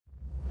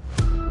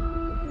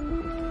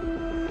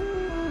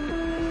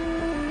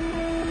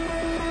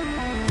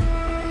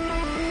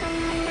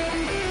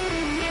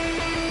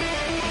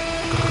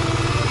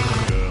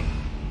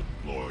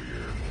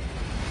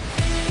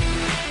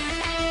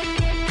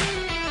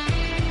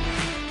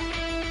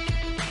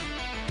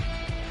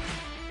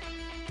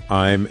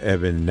I'm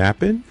Evan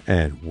Nappen,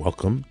 and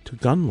welcome to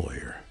Gun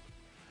Lawyer.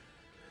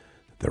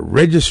 The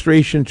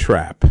registration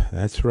trap.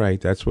 That's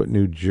right. That's what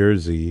New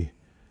Jersey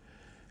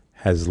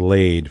has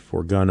laid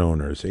for gun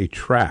owners, a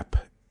trap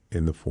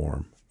in the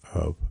form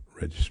of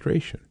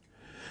registration.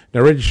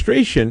 Now,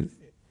 registration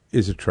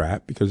is a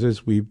trap because,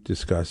 as we've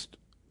discussed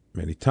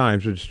many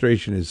times,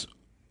 registration is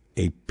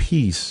a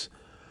piece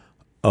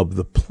of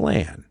the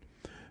plan.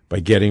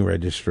 By getting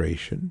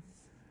registration,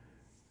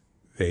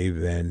 they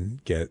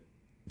then get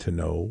to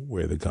know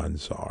where the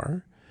guns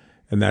are.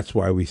 And that's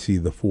why we see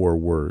the four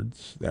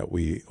words that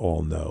we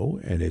all know,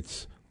 and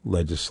it's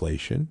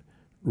legislation,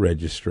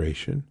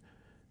 registration,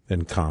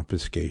 then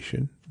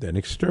confiscation, then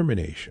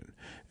extermination.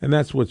 And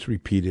that's what's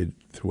repeated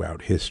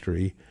throughout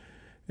history.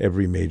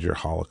 Every major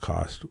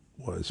Holocaust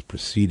was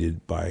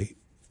preceded by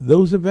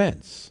those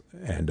events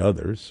and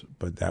others,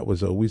 but that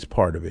was always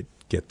part of it.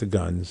 Get the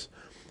guns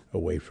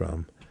away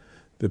from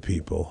the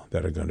people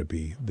that are going to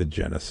be the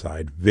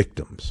genocide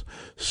victims.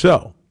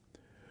 So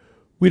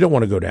we don't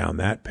want to go down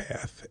that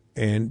path.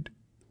 And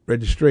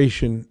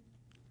registration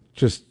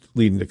just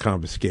leading to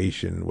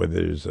confiscation, whether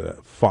there's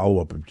a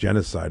follow-up of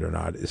genocide or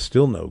not, is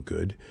still no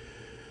good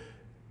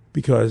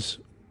because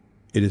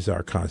it is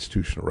our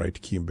constitutional right to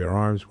keep and bear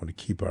arms. We want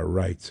to keep our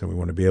rights, and we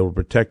want to be able to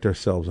protect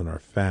ourselves and our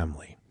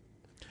family.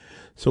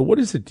 So what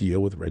is the deal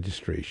with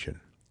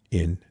registration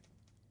in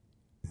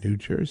New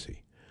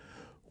Jersey?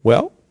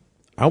 Well,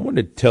 I want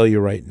to tell you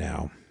right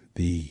now,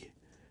 the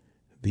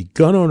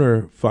gun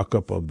owner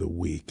fuck-up of the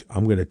week,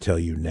 I'm going to tell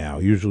you now.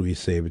 Usually we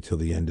save it till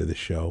the end of the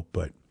show,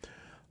 but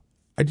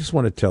I just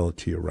want to tell it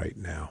to you right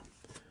now.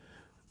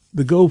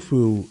 The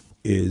GOFU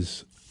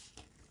is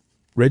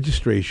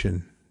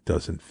registration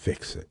doesn't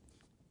fix it,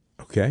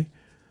 okay?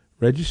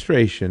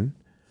 Registration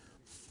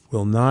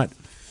will not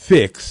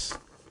fix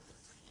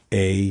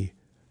a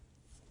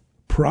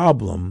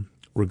problem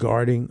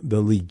regarding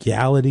the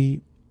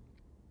legality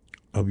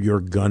of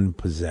your gun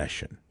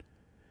possession.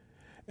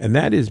 And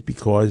that is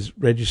because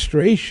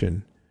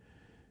registration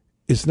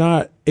is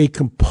not a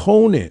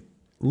component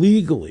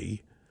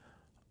legally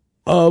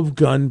of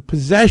gun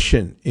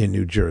possession in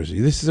New Jersey.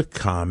 This is a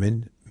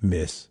common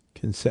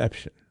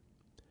misconception.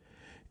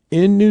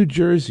 In New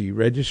Jersey,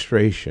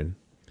 registration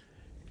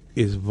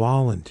is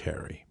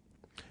voluntary.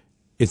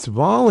 It's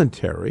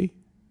voluntary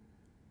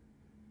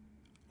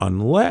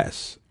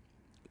unless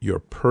you're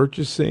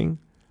purchasing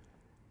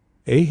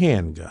a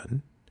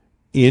handgun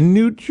in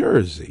New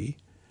Jersey.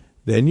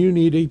 Then you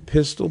need a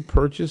pistol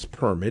purchase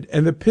permit,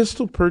 and the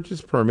pistol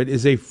purchase permit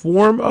is a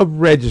form of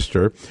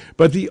register,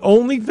 but the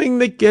only thing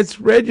that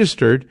gets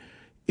registered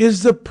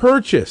is the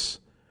purchase.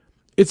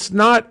 It's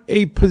not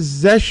a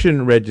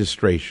possession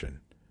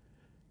registration.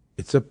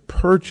 It's a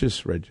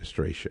purchase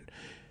registration,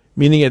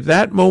 meaning at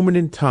that moment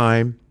in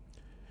time,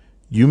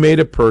 you made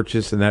a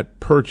purchase and that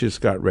purchase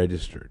got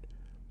registered.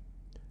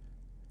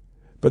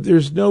 But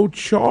there's no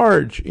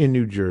charge in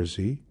New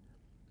Jersey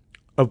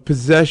of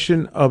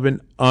possession of an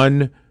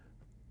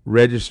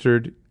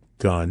unregistered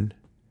gun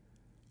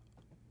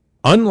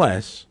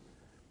unless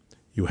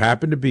you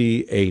happen to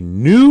be a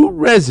new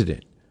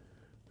resident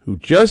who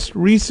just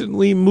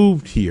recently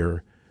moved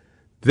here.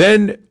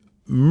 Then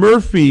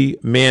Murphy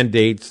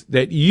mandates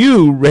that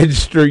you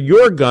register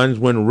your guns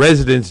when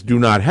residents do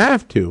not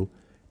have to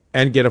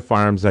and get a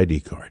firearms ID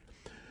card.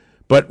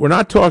 But we're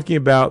not talking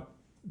about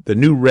the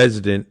new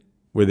resident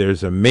where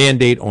there's a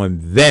mandate on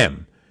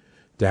them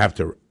to have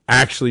to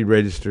actually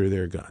register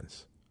their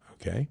guns,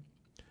 okay?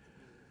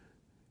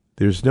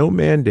 There's no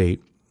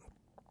mandate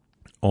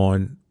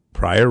on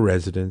prior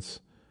residents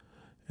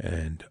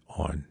and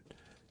on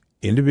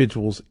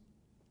individuals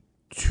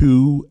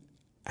to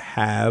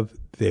have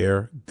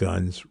their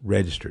guns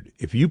registered.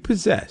 If you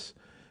possess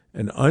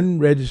an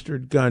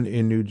unregistered gun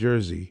in New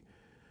Jersey,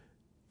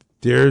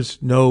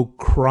 there's no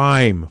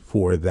crime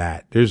for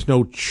that. There's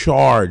no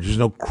charge. There's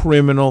no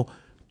criminal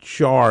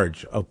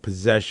charge of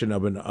possession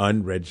of an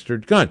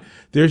unregistered gun.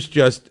 There's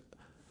just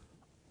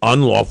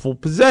unlawful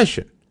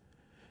possession.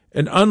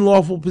 An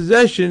unlawful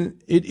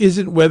possession, it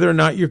isn't whether or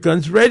not your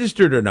gun's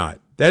registered or not.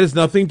 That has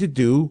nothing to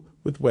do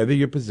with whether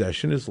your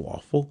possession is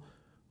lawful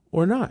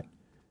or not.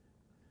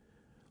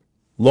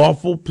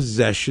 Lawful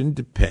possession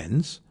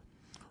depends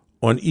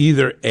on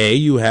either A,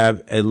 you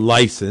have a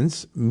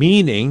license,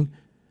 meaning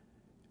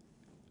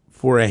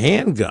for a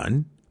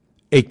handgun,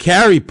 a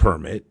carry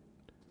permit,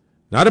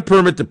 not a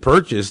permit to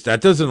purchase.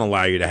 That doesn't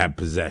allow you to have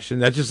possession.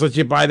 That just lets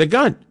you buy the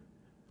gun.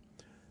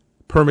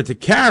 Permit to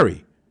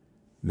carry.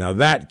 Now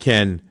that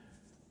can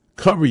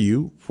cover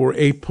you for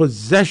a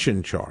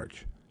possession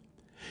charge.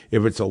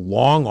 If it's a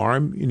long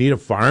arm, you need a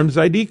firearms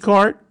ID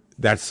card.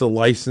 That's the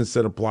license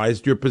that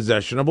applies to your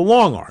possession of a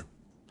long arm.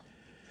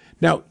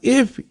 Now,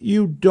 if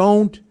you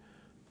don't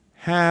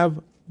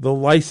have the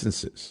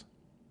licenses,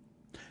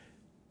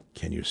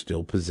 can you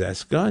still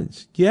possess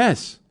guns?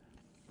 Yes.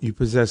 You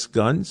possess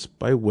guns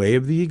by way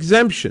of the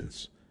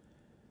exemptions.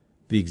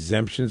 The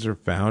exemptions are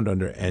found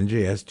under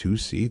NJS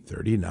 2C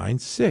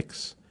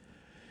 39.6.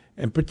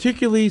 And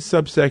particularly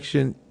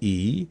subsection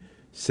E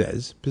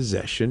says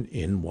possession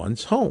in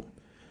one's home.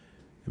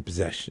 And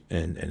possession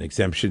and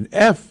exemption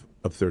F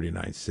of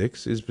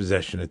 39.6 is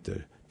possession at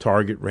the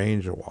target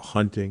range or while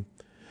hunting.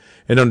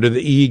 And under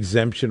the E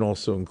exemption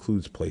also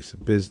includes place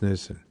of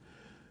business and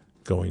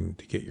going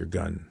to get your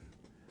gun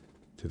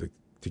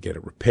to get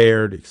it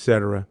repaired,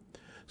 etc.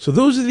 So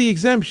those are the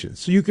exemptions.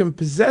 So you can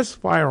possess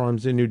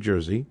firearms in New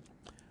Jersey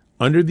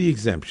under the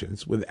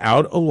exemptions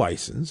without a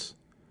license.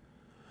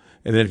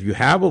 And then if you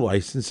have a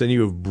license, then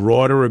you have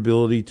broader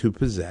ability to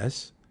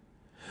possess.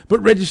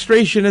 But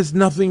registration has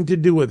nothing to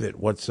do with it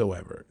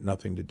whatsoever.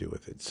 Nothing to do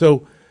with it.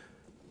 So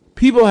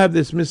people have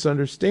this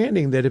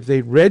misunderstanding that if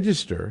they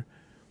register,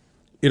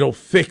 it'll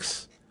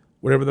fix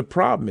whatever the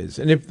problem is.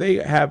 And if they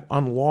have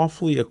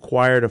unlawfully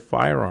acquired a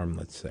firearm,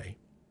 let's say,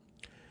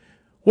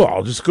 well,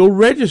 I'll just go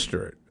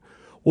register it.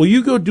 Well,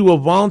 you go do a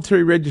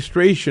voluntary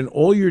registration,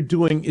 all you're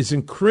doing is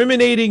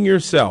incriminating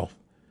yourself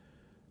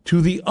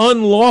to the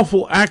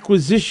unlawful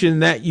acquisition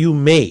that you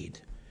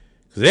made.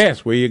 Because they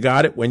ask where you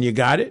got it, when you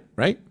got it,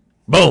 right?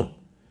 Boom.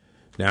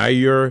 Now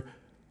you're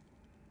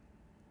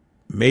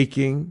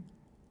making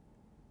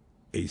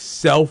a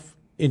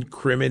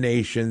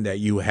self-incrimination that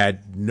you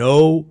had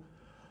no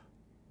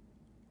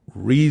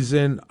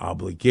reason,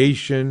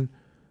 obligation,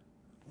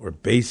 or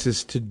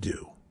basis to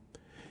do.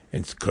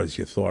 And it's because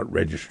you thought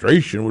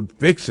registration would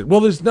fix it.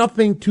 Well, there's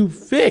nothing to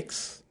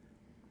fix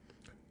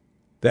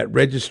that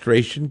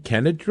registration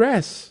can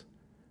address.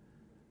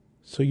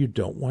 So you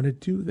don't want to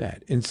do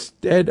that.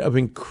 Instead of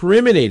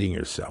incriminating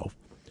yourself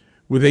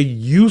with a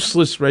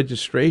useless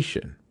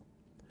registration,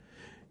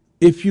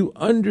 if you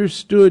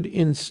understood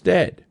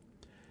instead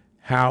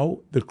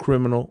how the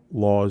criminal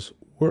laws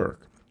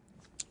work,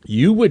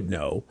 you would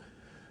know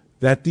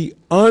that the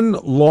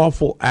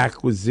unlawful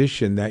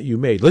acquisition that you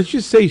made, let's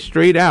just say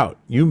straight out,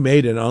 you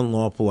made an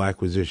unlawful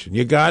acquisition.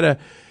 You got a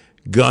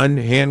gun,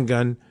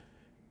 handgun,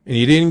 and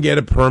you didn't get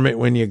a permit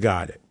when you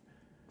got it.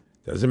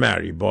 Doesn't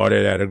matter. You bought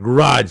it at a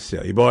garage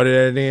sale. You bought it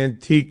at an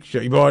antique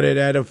shop. You bought it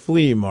at a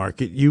flea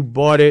market. You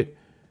bought it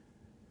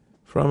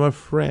from a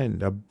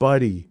friend, a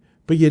buddy,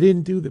 but you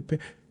didn't do the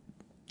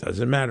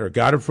doesn't matter.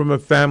 Got it from a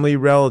family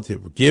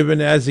relative,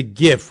 given as a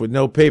gift with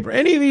no paper,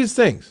 any of these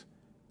things.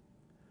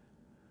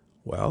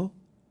 Well,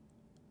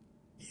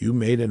 you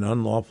made an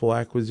unlawful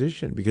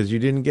acquisition because you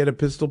didn't get a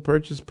pistol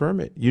purchase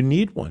permit. You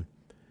need one.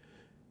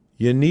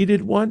 You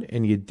needed one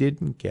and you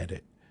didn't get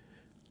it.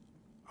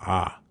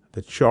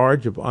 The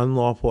charge of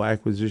unlawful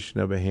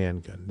acquisition of a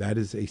handgun. That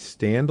is a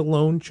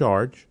standalone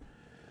charge.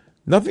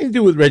 Nothing to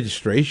do with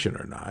registration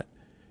or not.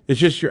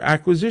 It's just your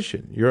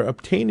acquisition. Your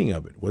obtaining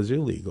of it was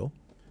illegal.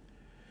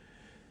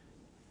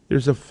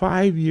 There's a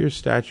 5-year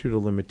statute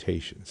of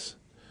limitations.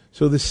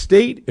 So the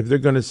state, if they're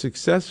going to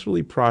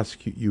successfully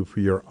prosecute you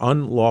for your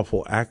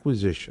unlawful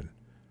acquisition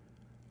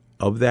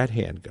of that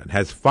handgun,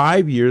 has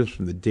 5 years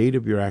from the date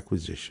of your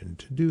acquisition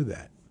to do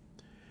that.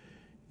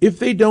 If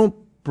they don't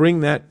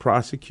bring that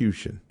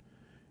prosecution,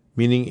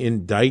 meaning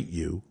indict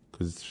you,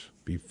 because it's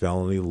be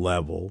felony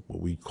level,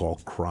 what we call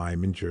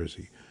crime in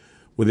Jersey,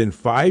 within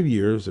 5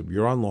 years of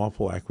your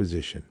unlawful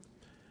acquisition,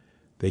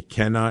 they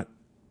cannot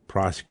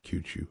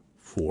prosecute you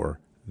for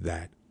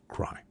that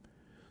crime.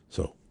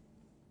 So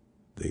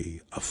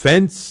the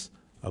offense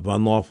of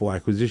unlawful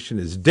acquisition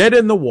is dead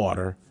in the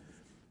water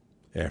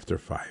after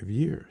 5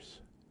 years.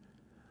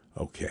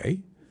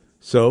 Okay,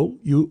 so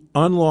you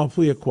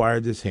unlawfully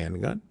acquired this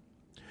handgun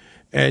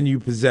and you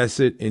possess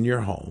it in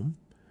your home,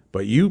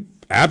 but you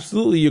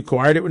absolutely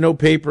acquired it with no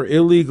paper,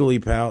 illegally,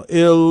 pal,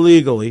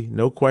 illegally,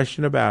 no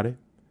question about it.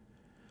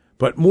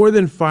 But more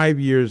than 5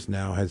 years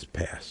now has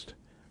passed.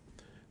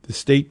 The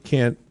state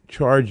can't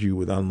charge you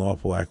with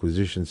unlawful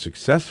acquisition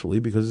successfully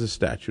because of the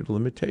statute of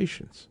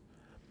limitations.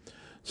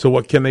 So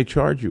what can they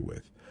charge you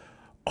with?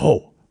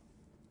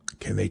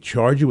 Can they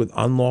charge you with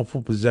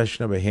unlawful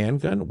possession of a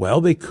handgun?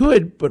 Well, they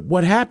could, but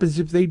what happens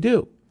if they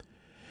do?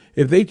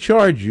 If they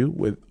charge you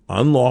with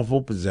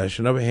unlawful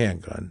possession of a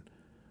handgun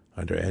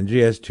under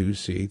NJS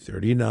 2C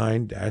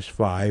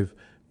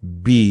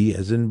 39-5B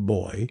as in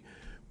boy,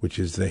 which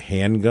is the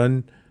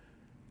handgun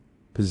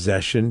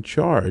possession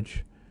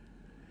charge,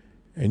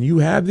 and you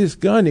have this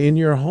gun in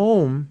your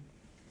home,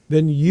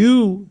 then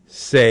you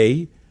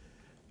say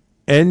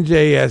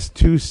NJS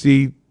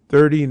 2C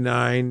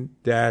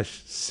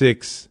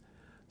 39-6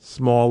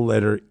 small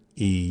letter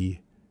E,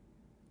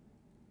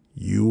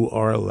 you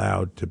are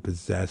allowed to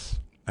possess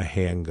a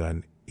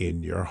handgun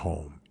in your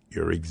home.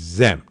 You're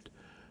exempt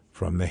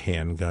from the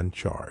handgun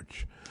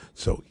charge.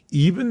 So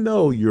even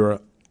though your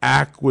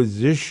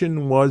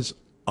acquisition was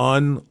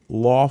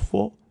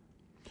unlawful,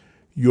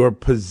 your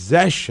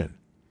possession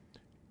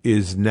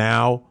is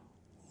now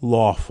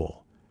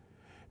lawful.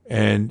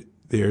 And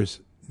there's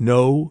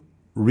no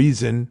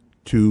reason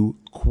to,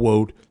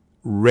 quote,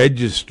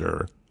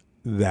 register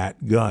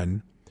that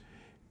gun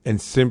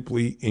and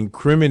simply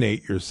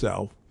incriminate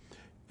yourself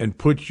and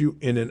put you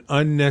in an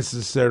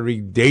unnecessary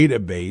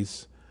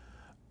database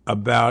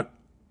about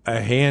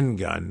a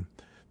handgun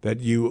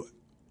that you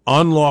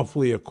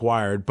unlawfully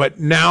acquired but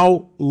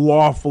now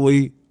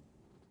lawfully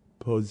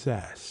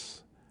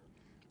possess.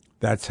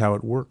 That's how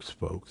it works,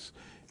 folks.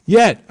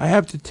 Yet, I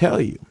have to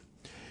tell you,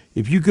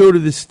 If you go to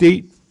the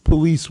state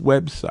police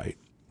website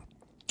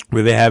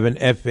where they have an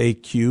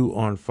FAQ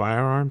on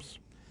firearms,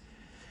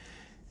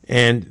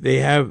 and they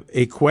have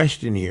a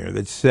question here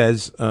that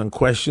says,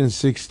 question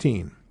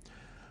 16,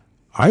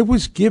 I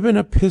was given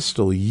a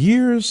pistol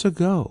years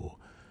ago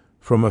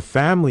from a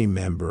family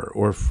member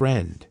or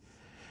friend,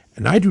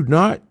 and I do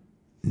not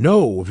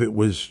know if it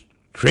was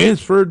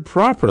transferred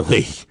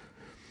properly.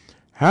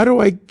 How do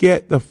I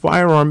get the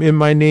firearm in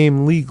my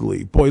name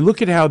legally? Boy,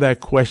 look at how that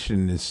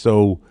question is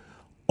so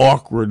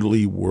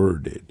awkwardly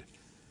worded.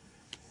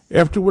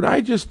 After what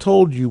I just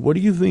told you, what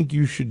do you think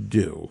you should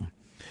do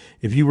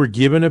if you were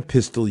given a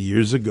pistol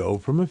years ago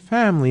from a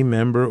family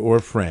member or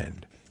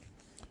friend?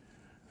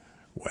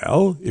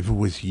 Well, if it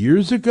was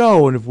years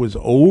ago and if it was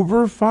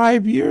over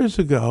 5 years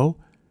ago,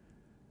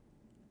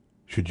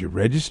 should you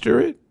register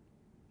it?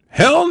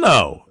 Hell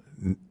no.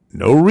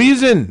 No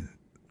reason.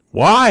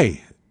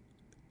 Why?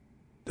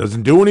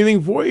 Doesn't do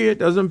anything for you. It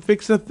doesn't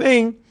fix a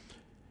thing.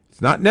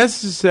 It's not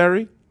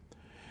necessary.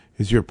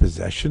 Is your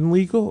possession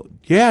legal?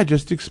 Yeah, I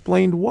just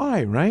explained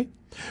why, right?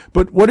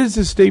 But what does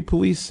the state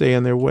police say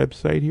on their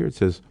website here? It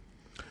says,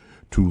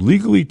 to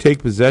legally take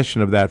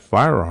possession of that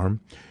firearm,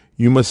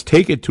 you must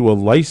take it to a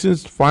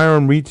licensed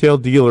firearm retail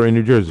dealer in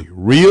New Jersey.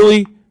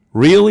 Really?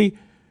 Really?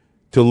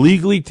 To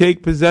legally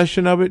take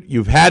possession of it?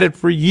 You've had it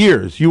for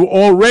years. You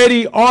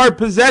already are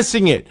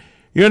possessing it.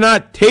 You're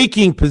not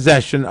taking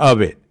possession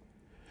of it.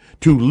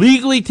 To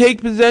legally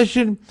take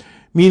possession,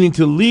 meaning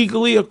to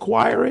legally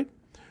acquire it,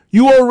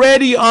 you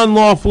already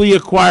unlawfully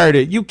acquired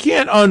it. You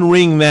can't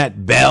unring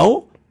that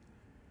bell.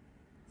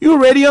 You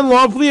already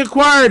unlawfully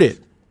acquired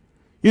it.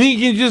 You think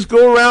you can just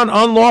go around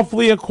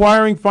unlawfully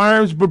acquiring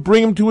firearms but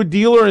bring them to a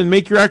dealer and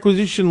make your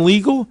acquisition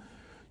legal?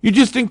 You're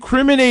just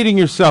incriminating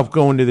yourself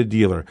going to the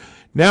dealer.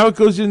 Now it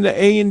goes into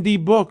A&D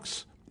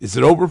books. Is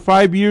it over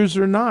 5 years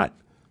or not?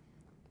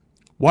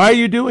 Why are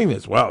you doing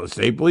this? Well, the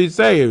state police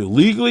say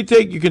legally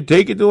you can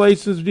take it to a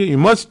licensed dealer. You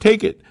must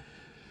take it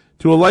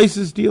to a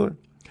licensed dealer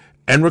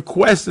and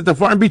request that the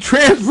firearm be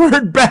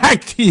transferred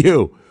back to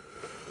you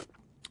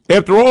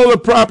after all the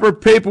proper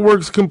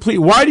paperwork's complete.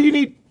 Why do you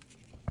need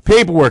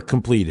paperwork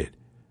completed?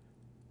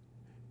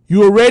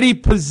 You already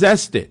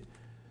possessed it.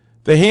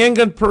 The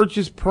handgun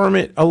purchase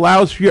permit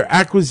allows for your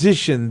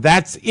acquisition.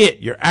 That's it,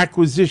 your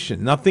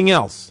acquisition, nothing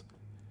else.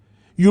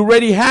 You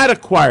already had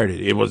acquired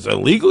it. It was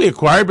illegally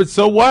acquired, but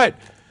so what?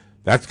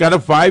 That's got a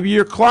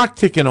 5-year clock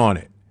ticking on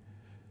it.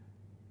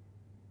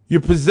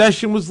 Your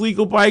possession was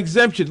legal by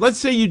exemption. Let's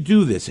say you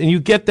do this and you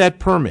get that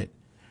permit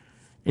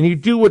and you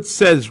do what it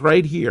says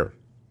right here.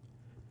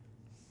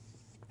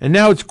 And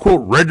now it's,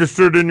 quote,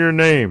 registered in your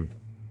name.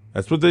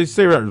 That's what they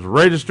say, right? It's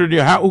registered in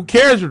your house. Who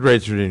cares if it's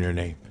registered in your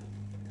name?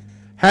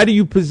 How do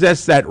you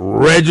possess that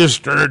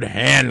registered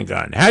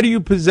handgun? How do you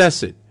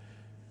possess it?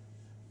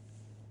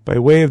 By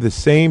way of the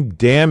same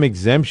damn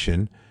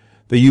exemption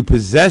that you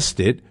possessed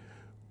it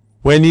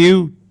when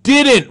you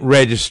didn't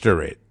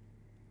register it.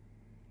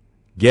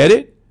 Get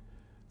it?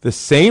 The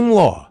same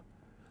law,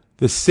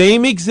 the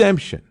same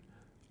exemption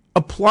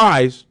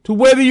applies to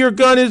whether your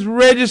gun is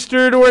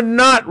registered or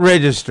not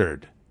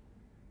registered.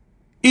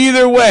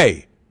 Either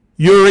way,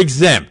 you're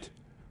exempt.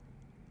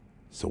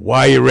 So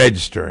why are you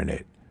registering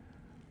it?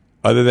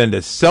 Other than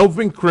to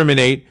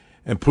self-incriminate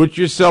and put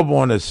yourself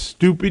on a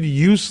stupid,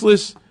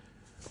 useless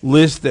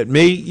list that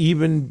may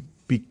even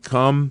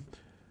become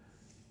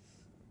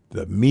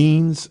the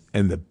means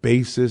and the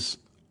basis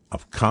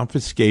of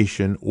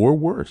confiscation or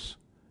worse.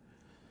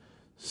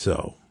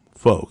 So,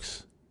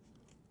 folks,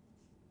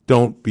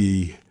 don't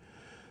be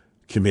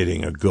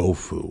committing a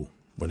GoFu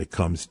when it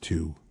comes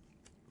to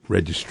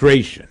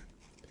registration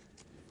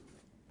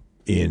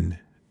in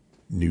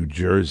New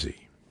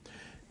Jersey.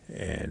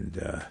 And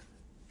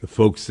the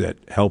folks that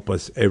help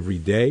us every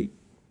day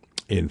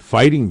in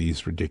fighting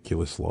these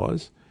ridiculous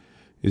laws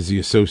is the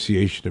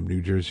Association of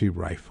New Jersey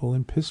Rifle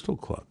and Pistol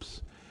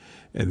Clubs.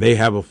 And they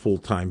have a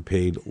full-time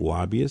paid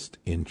lobbyist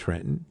in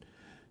Trenton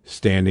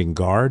standing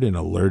guard and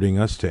alerting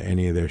us to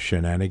any of their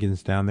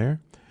shenanigans down there.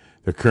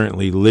 They're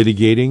currently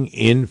litigating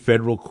in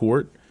federal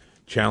court,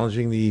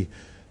 challenging the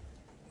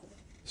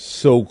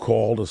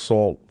so-called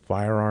assault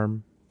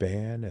firearm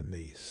ban and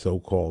the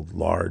so-called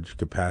large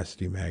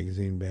capacity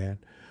magazine ban,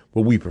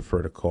 what we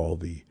prefer to call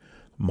the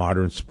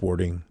modern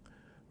sporting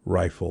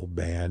rifle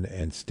ban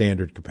and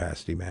standard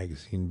capacity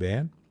magazine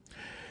ban.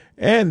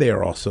 And they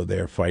are also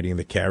there fighting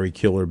the carry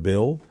killer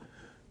bill,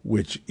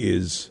 which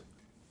is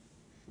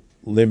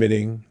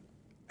limiting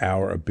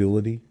our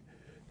ability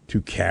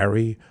to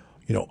carry,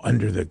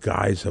 under the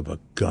guise of a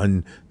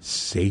gun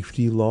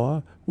safety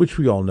law, which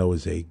we all know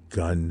is a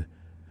gun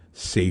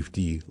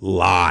safety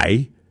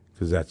lie,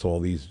 because that's all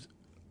these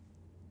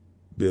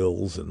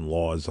bills and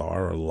laws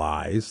are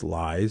lies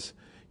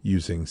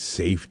using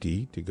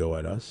safety to go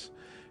at us.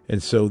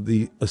 And so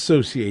the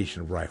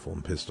Association of Rifle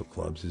and Pistol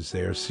Clubs is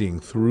there seeing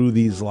through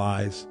these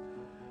lies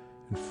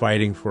and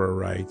fighting for our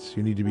rights.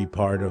 You need to be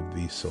part of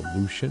the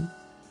solution.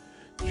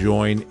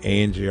 Join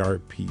ANJRPC.org.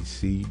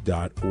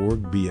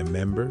 Be a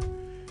member.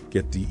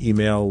 Get the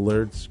email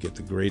alerts. Get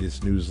the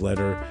greatest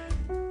newsletter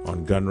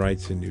on gun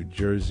rights in New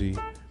Jersey.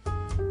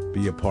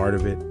 Be a part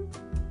of it.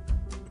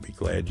 Be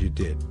glad you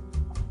did.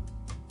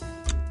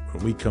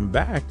 When we come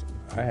back,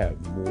 I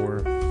have more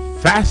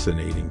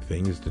fascinating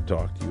things to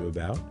talk to you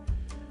about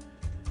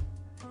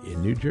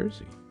in New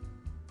Jersey.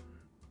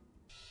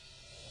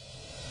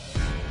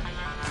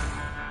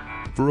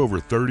 For over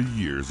 30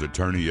 years,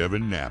 attorney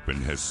Evan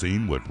Nappen has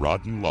seen what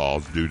rotten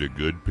laws do to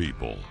good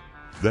people.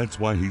 That's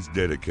why he's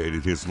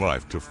dedicated his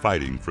life to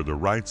fighting for the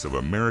rights of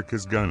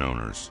America's gun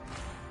owners.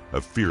 A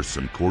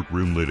fearsome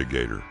courtroom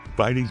litigator,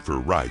 fighting for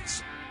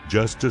rights,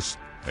 justice,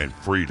 and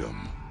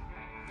freedom.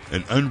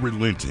 An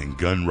unrelenting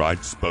gun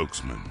rights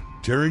spokesman,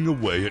 tearing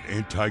away at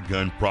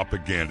anti-gun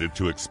propaganda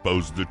to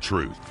expose the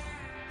truth.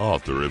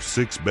 Author of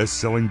 6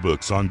 best-selling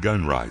books on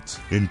gun rights,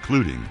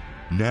 including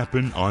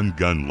Nappen on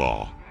Gun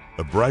Law,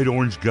 a bright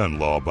orange gun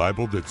law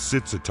Bible that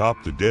sits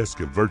atop the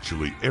desk of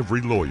virtually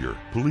every lawyer,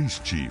 police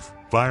chief,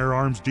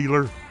 firearms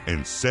dealer,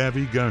 and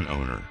savvy gun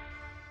owner.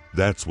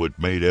 That's what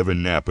made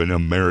Evan Nappen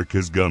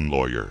America's gun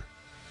lawyer.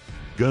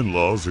 Gun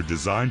laws are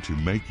designed to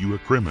make you a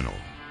criminal.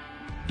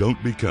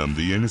 Don't become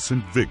the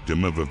innocent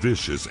victim of a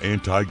vicious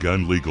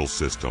anti-gun legal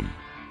system.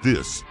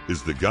 This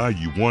is the guy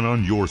you want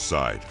on your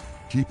side.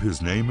 Keep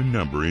his name and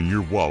number in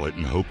your wallet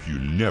and hope you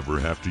never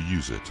have to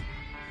use it.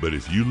 But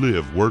if you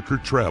live, work, or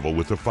travel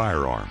with a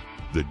firearm,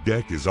 the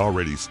deck is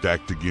already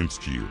stacked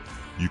against you.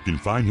 You can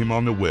find him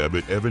on the web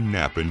at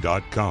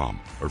evannappen.com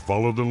or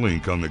follow the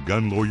link on the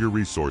Gun Lawyer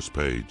resource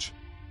page.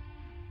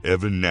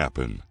 Evan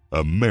Nappen,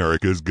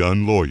 America's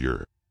gun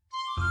lawyer.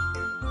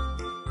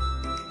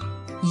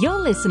 You're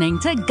listening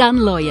to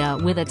Gun Lawyer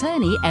with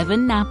attorney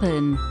Evan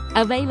Nappen.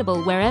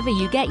 Available wherever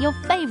you get your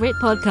favorite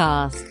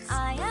podcasts.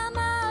 I am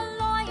a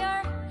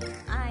lawyer.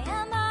 I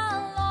am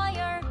a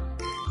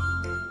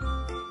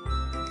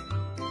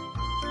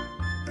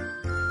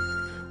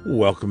lawyer.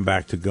 Welcome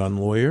back to Gun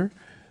Lawyer.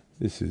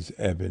 This is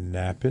Evan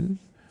Nappen,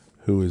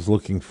 who is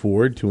looking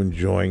forward to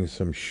enjoying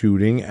some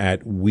shooting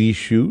at We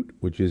Shoot,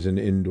 which is an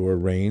indoor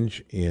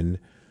range in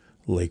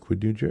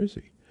Lakewood, New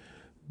Jersey.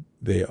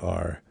 They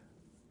are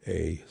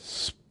a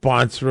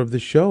sponsor of the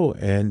show,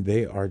 and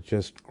they are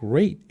just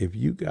great. If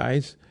you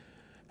guys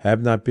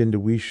have not been to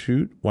We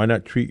Shoot, why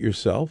not treat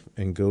yourself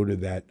and go to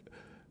that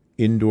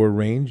indoor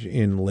range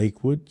in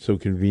Lakewood, so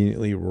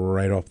conveniently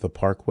right off the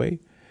Parkway,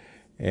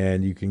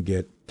 and you can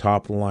get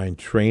top-of-the-line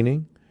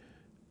training,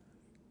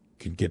 you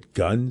can get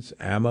guns,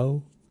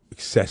 ammo,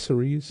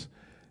 accessories.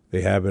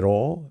 They have it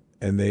all,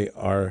 and they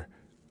are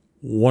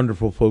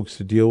wonderful folks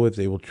to deal with.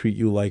 They will treat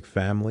you like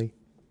family.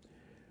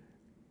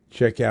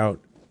 Check out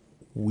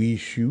We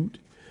Shoot.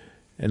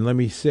 And let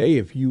me say,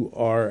 if you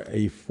are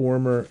a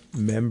former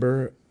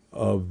member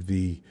of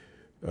the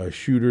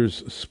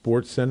Shooters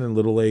Sports Center in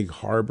Little Egg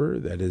Harbor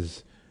that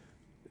is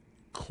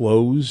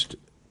closed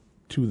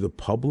to the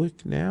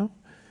public now,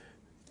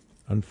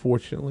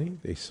 unfortunately,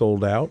 they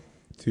sold out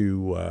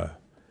to, I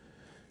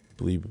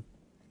believe,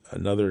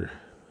 another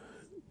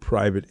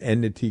private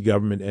entity,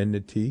 government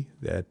entity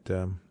that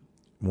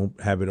won't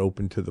have it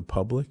open to the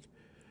public.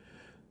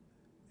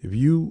 If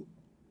you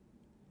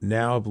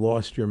now have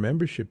lost your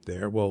membership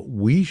there, well,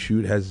 We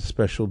Shoot has a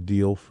special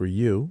deal for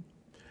you.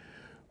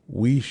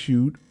 We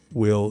Shoot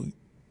will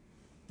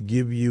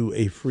give you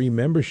a free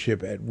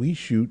membership at We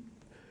Shoot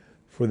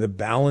for the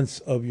balance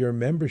of your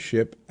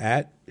membership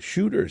at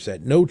Shooters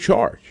at no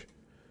charge.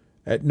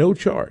 At no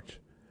charge.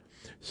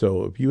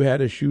 So if you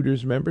had a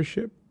Shooters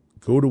membership,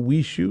 go to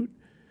We Shoot.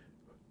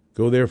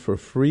 Go there for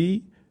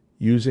free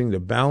using the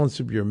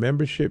balance of your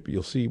membership.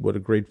 You'll see what a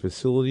great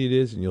facility it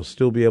is, and you'll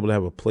still be able to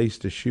have a place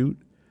to shoot.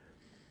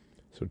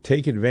 So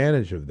take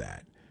advantage of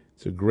that.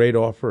 It's a great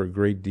offer, a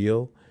great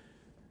deal.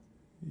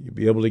 You'll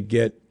be able to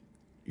get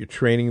your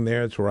training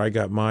there. That's where I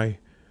got my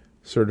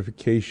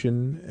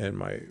certification,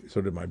 and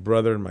so did my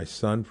brother and my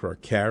son for our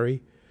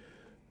carry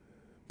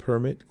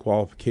permit,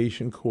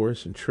 qualification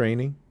course, and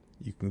training.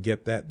 You can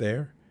get that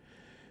there,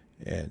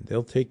 and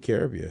they'll take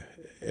care of you.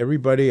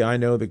 Everybody I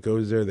know that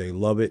goes there, they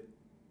love it,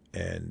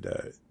 and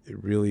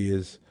it really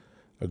is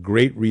a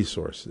great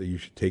resource that you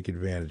should take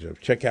advantage of.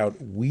 Check out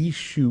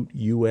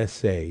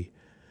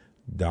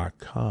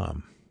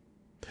WeShootUSA.com.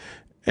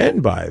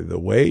 And by the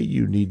way,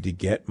 you need to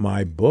get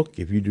my book.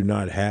 If you do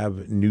not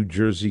have New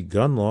Jersey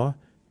Gun Law,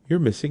 you're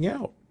missing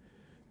out.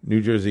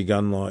 New Jersey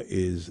Gun Law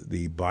is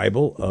the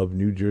Bible of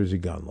New Jersey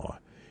gun law.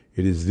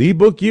 It is the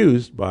book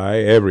used by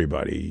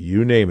everybody,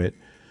 you name it,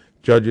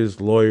 judges,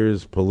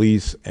 lawyers,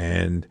 police,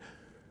 and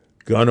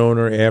gun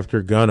owner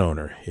after gun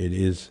owner. It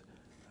is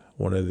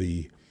one of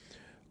the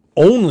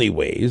only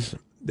ways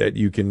that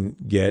you can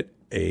get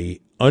a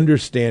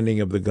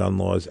understanding of the gun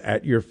laws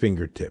at your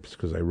fingertips,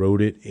 because I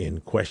wrote it in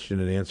question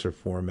and answer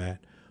format,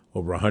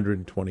 over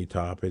 120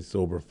 topics,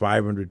 over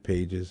 500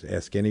 pages.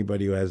 Ask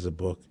anybody who has a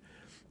book.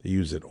 They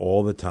use it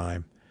all the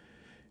time,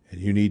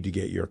 and you need to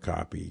get your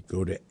copy.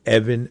 Go to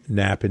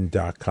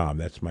evannappen.com.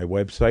 That's my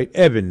website,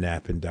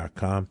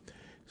 evannappen.com.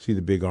 See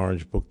the big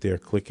orange book there.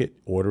 Click it,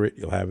 order it.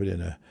 You'll have it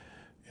in a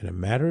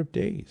matter of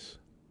days.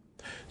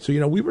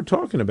 So, we were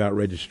talking about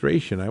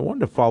registration. I wanted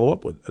to follow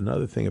up with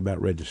another thing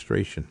about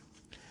registration.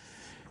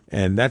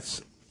 And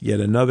that's yet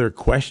another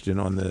question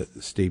on the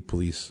state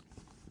police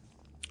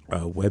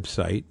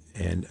website.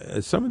 And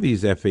some of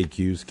these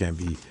FAQs can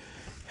be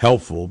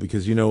helpful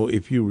because,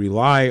 if you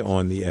rely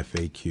on the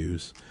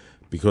FAQs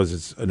because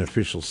it's an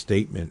official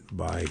statement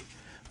by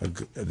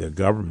the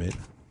government,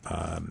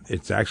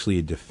 it's actually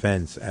a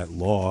defense at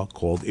law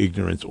called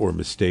ignorance or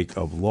mistake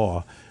of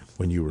law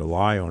when you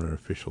rely on an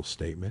official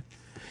statement.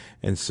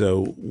 And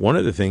so one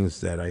of the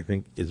things that I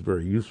think is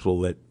very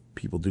useful that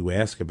people do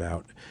ask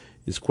about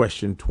is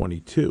question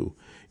 22.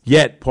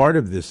 Yet part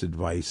of this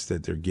advice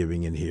that they're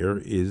giving in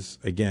here is,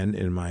 again,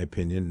 in my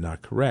opinion,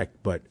 not correct.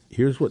 But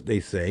here's what they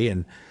say,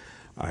 and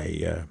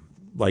I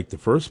like the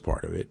first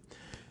part of it.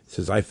 It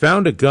says, I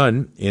found a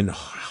gun in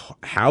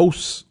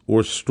house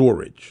or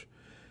storage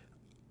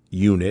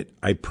unit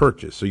I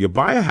purchased. So you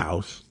buy a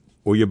house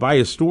or you buy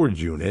a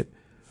storage unit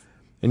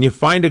and you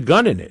find a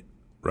gun in it,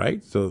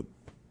 right? So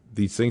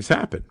these things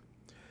happen.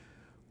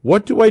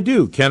 What do I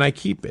do? Can I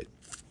keep it?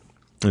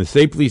 And the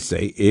state police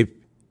say, if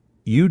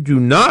you do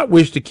not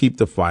wish to keep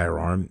the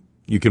firearm,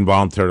 you can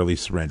voluntarily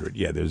surrender it.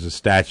 Yeah, there's a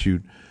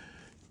statute,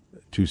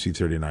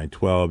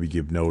 2C3912. You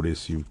give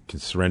notice, you can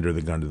surrender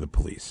the gun to the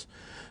police.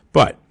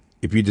 But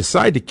if you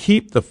decide to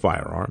keep the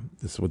firearm,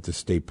 this is what the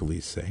state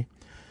police say,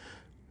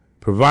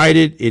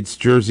 provided it's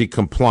Jersey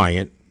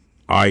compliant,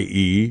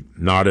 i.e.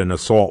 not an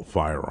assault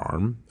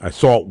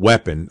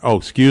weapon. Oh,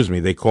 excuse me,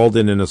 they called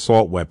in an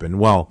assault weapon.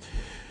 Well,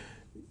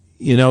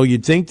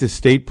 you'd think the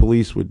state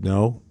police would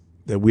know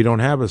that we don't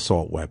have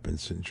assault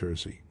weapons in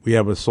Jersey. We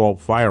have assault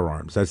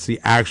firearms. That's the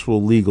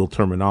actual legal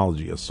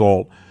terminology,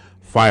 assault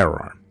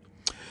firearm.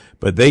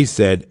 But they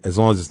said as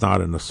long as it's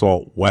not an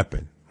assault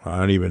weapon. I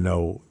don't even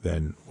know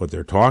then what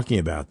they're talking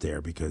about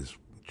there because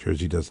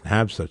Jersey doesn't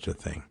have such a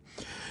thing.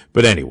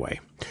 But anyway,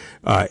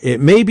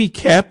 it may be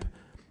kept,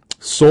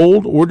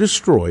 sold, or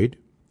destroyed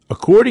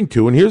according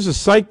to, and here's a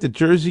site that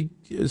Jersey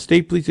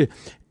State Police,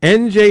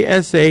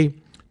 NJSA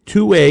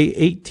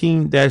 2A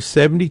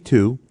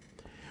 18-72,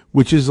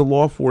 which is a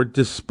law for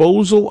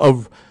disposal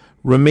of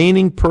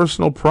remaining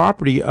personal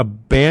property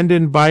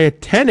abandoned by a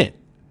tenant.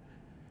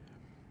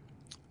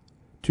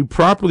 To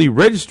properly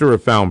register a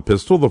found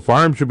pistol, the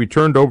firearm should be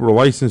turned over to a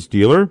licensed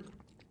dealer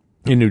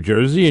in New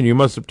Jersey, and you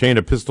must obtain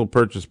a pistol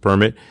purchase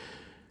permit,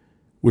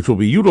 which will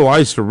be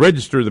utilized to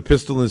register the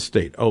pistol in the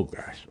state. Oh,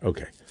 gosh.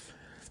 Okay.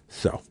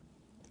 So,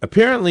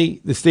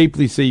 apparently, the state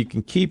police say you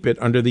can keep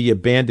it under the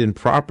abandoned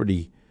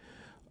property,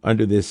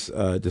 under this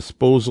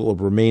disposal of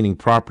remaining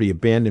property,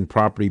 abandoned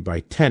property by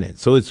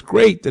tenants. So it's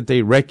great that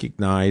they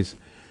recognize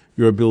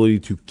your ability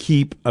to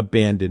keep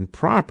abandoned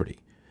property.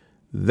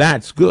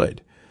 That's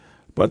good.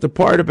 But the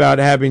part about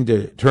having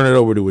to turn it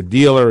over to a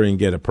dealer and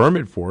get a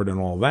permit for it and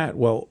all that,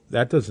 well,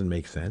 that doesn't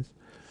make sense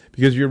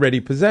because you already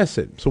possess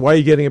it. So why are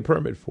you getting a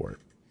permit for it?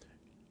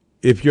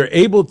 If you're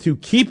able to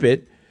keep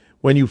it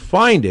when you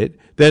find it,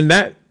 then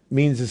that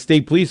means the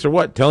state police are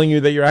what? Telling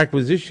you that your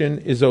acquisition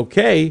is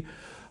okay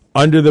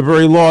under the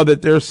very law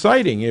that they're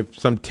citing. If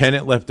some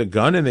tenant left a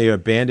gun and they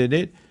abandoned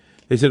it,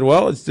 they said,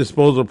 well, it's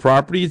disposal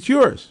property, it's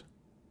yours.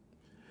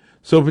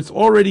 So if it's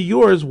already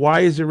yours,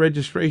 why is there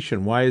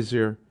registration? Why is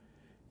there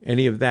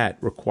any of that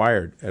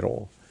required at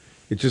all?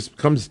 It just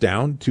comes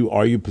down to,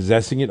 are you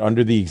possessing it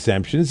under the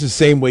exemptions? The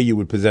same way you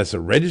would possess a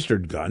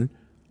registered gun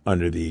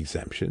under the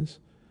exemptions.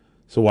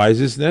 So why is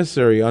this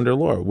necessary under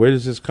law? Where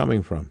is this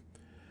coming from?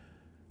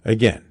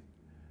 Again,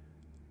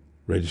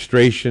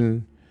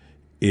 registration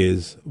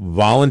is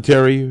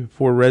voluntary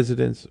for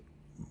residents,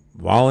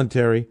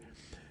 voluntary.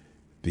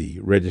 The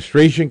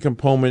registration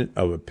component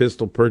of a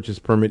pistol purchase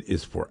permit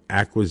is for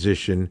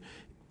acquisition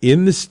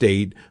in the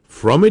state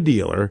from a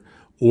dealer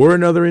or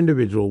another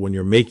individual when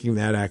you're making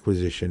that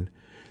acquisition.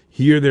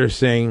 Here they're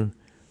saying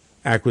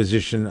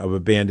acquisition of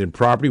abandoned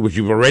property, which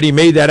you've already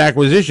made that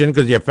acquisition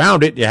because you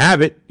found it, you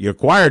have it, you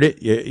acquired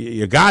it,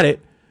 you got it.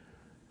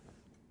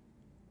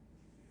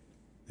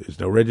 There's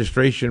no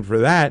registration for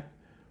that.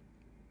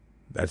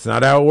 That's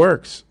not how it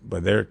works.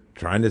 But they're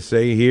trying to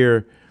say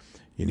here,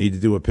 you need to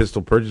do a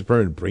pistol purchase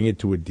permit and bring it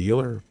to a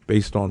dealer.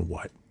 Based on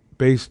what?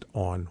 Based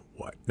on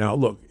what? Now,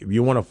 look, if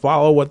you want to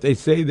follow what they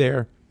say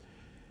there,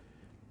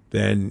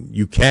 then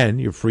you can.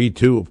 You're free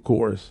to, of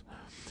course.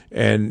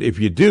 And if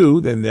you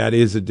do, then that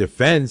is a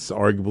defense,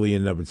 arguably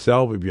in and of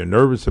itself. If you're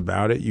nervous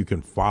about it, you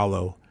can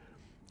follow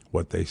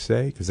what they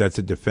say, because that's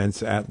a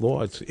defense at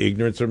law. It's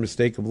ignorance or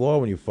mistake of law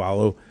when you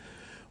follow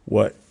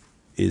what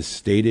is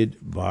stated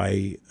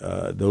by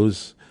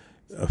those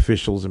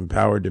officials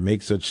empowered to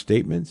make such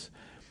statements.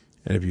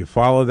 And if you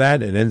follow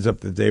that and it ends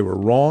up that they were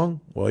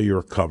wrong, well,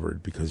 you're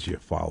covered because you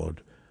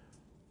followed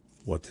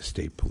what the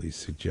state police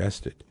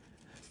suggested.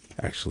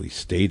 Actually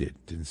stated,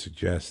 didn't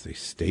suggest, they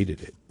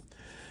stated it.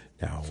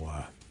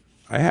 Now,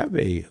 I have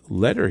a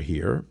letter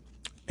here,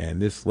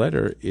 and this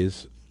letter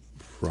is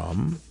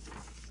from,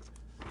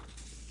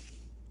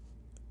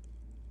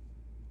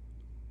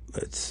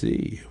 let's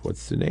see,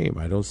 what's the name?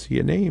 I don't see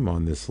a name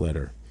on this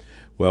letter.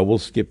 Well, we'll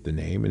skip the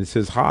name, and it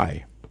says,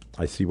 hi.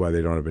 I see why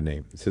they don't have a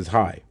name. It says,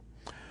 hi.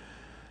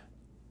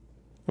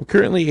 I'm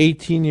currently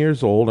 18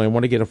 years old. I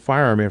want to get a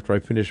firearm after I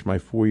finish my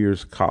 4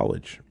 years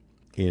college.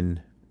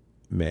 in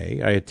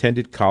May. I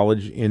attended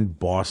college in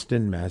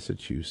Boston,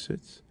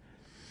 Massachusetts,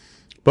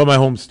 but my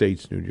home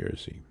state's New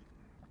Jersey.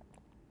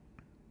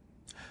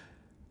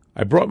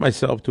 I brought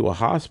myself to a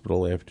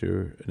hospital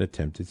after an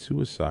attempted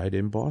suicide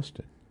in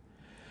Boston.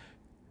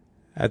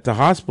 At the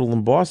hospital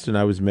in Boston,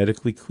 I was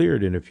medically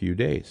cleared in a few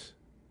days.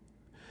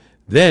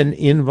 Then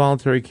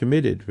involuntary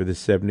committed for the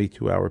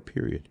 72-hour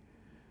period,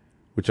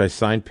 which I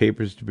signed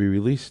papers to be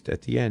released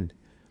at the end.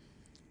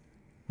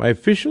 My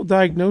official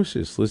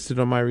diagnosis listed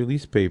on my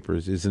release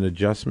papers is an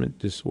adjustment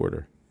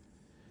disorder.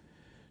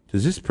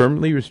 Does this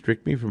permanently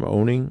restrict me from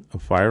owning a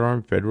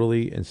firearm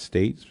federally and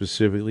state,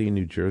 specifically in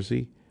New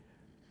Jersey?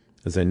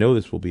 As I know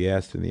this will be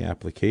asked in the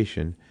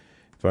application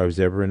if I was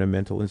ever in a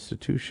mental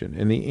institution.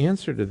 And the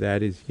answer to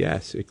that is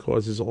yes, it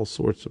causes all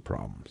sorts of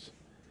problems.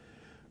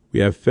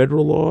 We have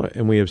federal law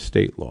and we have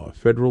state law.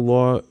 Federal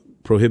law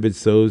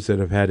prohibits those that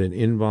have had an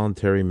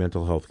involuntary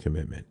mental health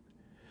commitment.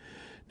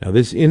 Now,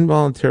 this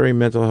involuntary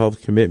mental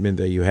health commitment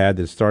that you had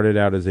that started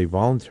out as a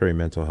voluntary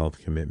mental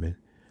health commitment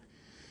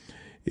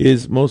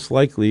is most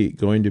likely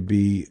going to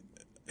be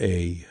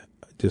a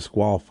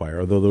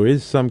disqualifier, although there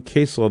is some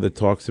case law that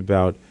talks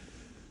about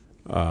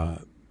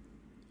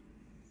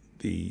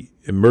the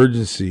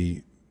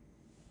emergency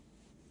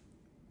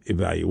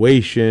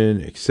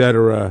evaluation,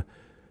 etc.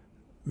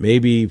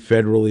 Maybe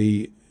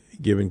federally,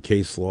 given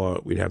case law,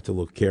 we'd have to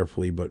look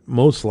carefully, but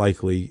most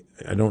likely,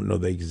 I don't know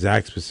the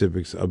exact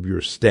specifics of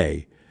your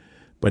stay,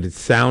 but it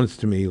sounds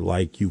to me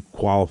like you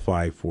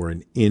qualify for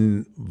an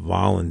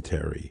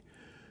involuntary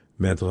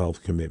mental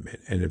health commitment.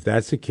 And if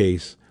that's the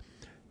case,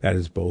 that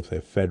is both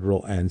a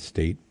federal and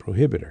state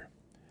prohibitor.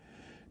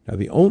 Now,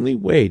 the only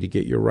way to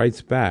get your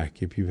rights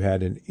back if you've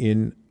had an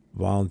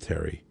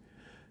involuntary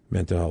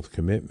mental health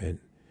commitment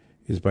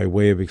is by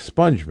way of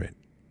expungement.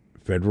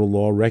 Federal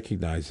law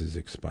recognizes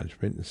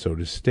expungement, and so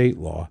does state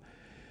law.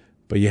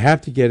 But you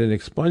have to get an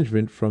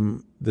expungement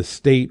from the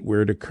state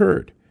where it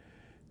occurred.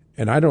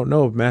 And I don't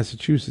know if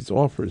Massachusetts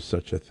offers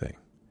such a thing.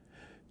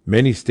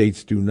 Many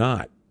states do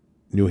not.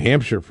 New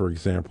Hampshire, for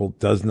example,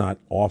 does not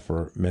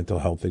offer mental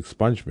health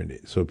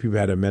expungement. So if you've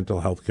had a mental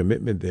health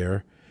commitment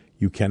there,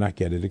 you cannot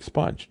get it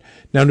expunged.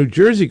 Now, New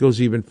Jersey goes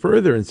even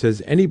further and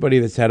says anybody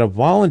that's had a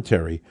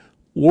voluntary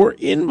or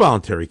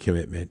involuntary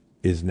commitment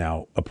is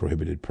now a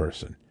prohibited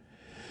person.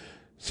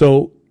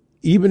 So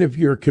even if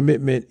your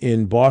commitment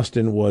in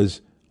Boston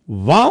was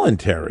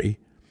voluntary,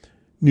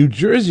 New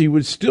Jersey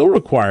would still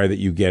require that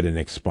you get an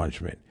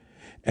expungement.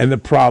 And the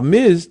problem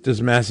is,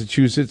 does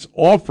Massachusetts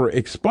offer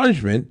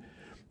expungement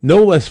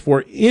no less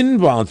for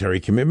involuntary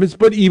commitments,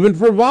 but even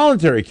for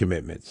voluntary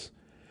commitments?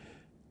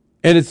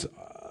 And it's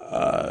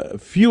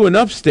few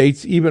enough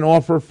states even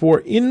offer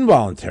for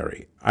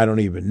involuntary. I don't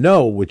even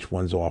know which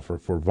ones offer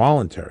for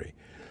voluntary.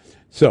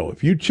 So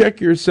if you check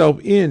yourself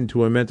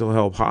into a mental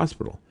health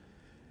hospital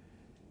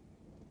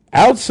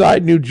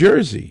outside New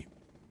Jersey,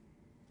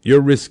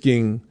 you're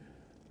risking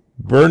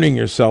burning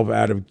yourself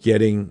out of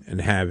getting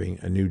and having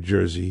a New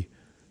Jersey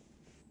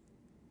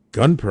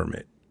gun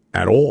permit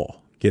at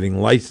all, getting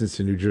licensed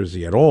in New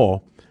Jersey at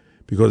all,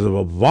 because of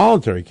a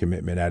voluntary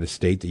commitment out of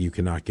state that you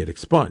cannot get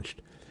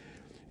expunged.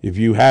 If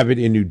you have it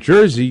in New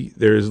Jersey,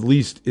 there at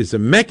least is a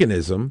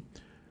mechanism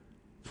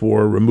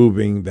for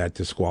removing that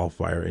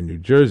disqualifier in New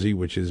Jersey,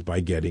 which is by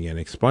getting an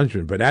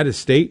expungement. But out of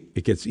state,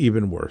 it gets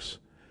even worse.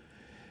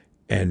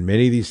 And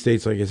many of these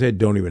states, like I said,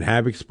 don't even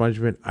have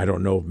expungement. I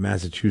don't know if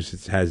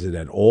Massachusetts has it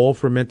at all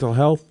for mental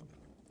health.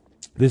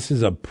 This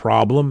is a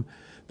problem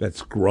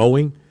that's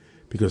growing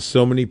because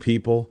so many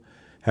people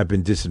have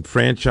been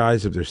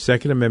disenfranchised of their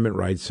Second Amendment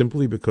rights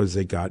simply because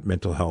they got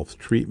mental health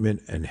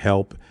treatment and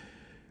help.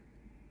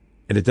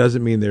 And it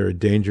doesn't mean they're a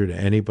danger to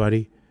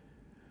anybody.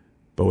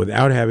 But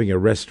without having a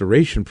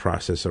restoration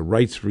process, a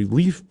rights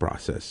relief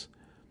process,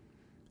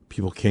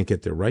 people can't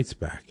get their rights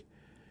back.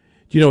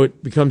 You know,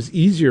 it becomes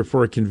easier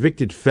for a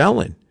convicted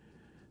felon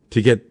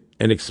to get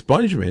an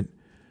expungement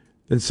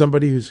than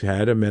somebody who's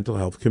had a mental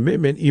health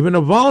commitment, even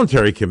a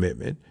voluntary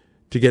commitment,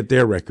 to get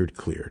their record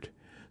cleared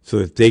so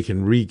that they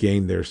can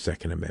regain their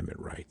Second Amendment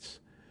rights.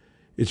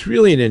 It's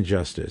really an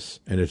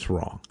injustice, and it's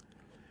wrong.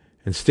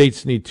 And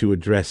states need to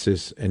address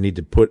this and need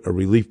to put a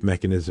relief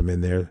mechanism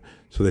in there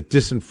so that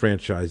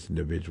disenfranchised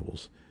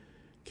individuals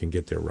can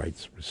get their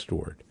rights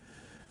restored.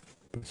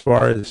 But as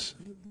far as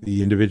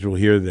the individual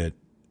here that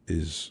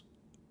is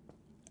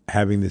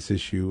having this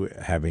issue,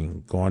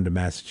 having gone to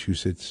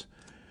Massachusetts,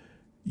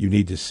 you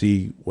need to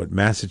see what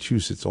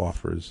Massachusetts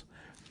offers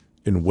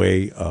in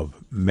way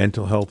of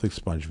mental health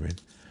expungement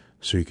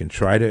so you can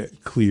try to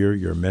clear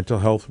your mental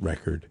health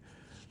record,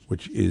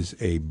 which is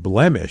a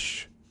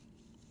blemish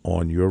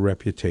on your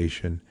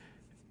reputation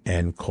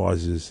and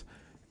causes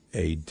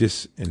a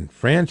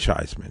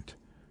disenfranchisement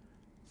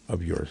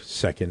of your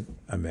Second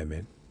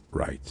Amendment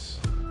rights.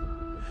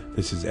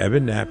 This is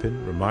Evan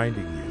Nappen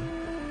reminding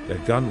you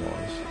that gun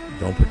laws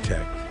don't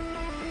protect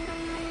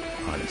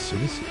honest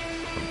citizens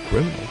from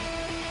criminals.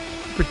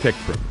 They protect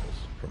criminals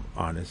from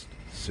honest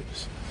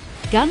citizens.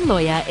 Gun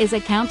Lawyer is a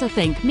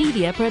Counterthink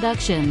media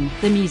production.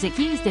 The music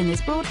used in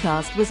this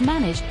broadcast was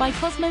managed by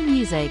Cosmo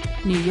Music,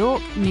 New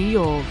York, New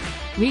York.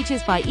 Reach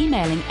us by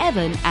emailing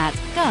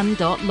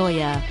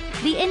evan@gun.lawyer.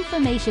 The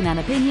information and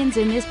opinions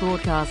in this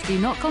broadcast do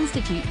not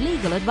constitute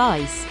legal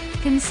advice.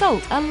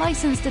 Consult a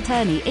licensed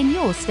attorney in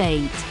your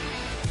state.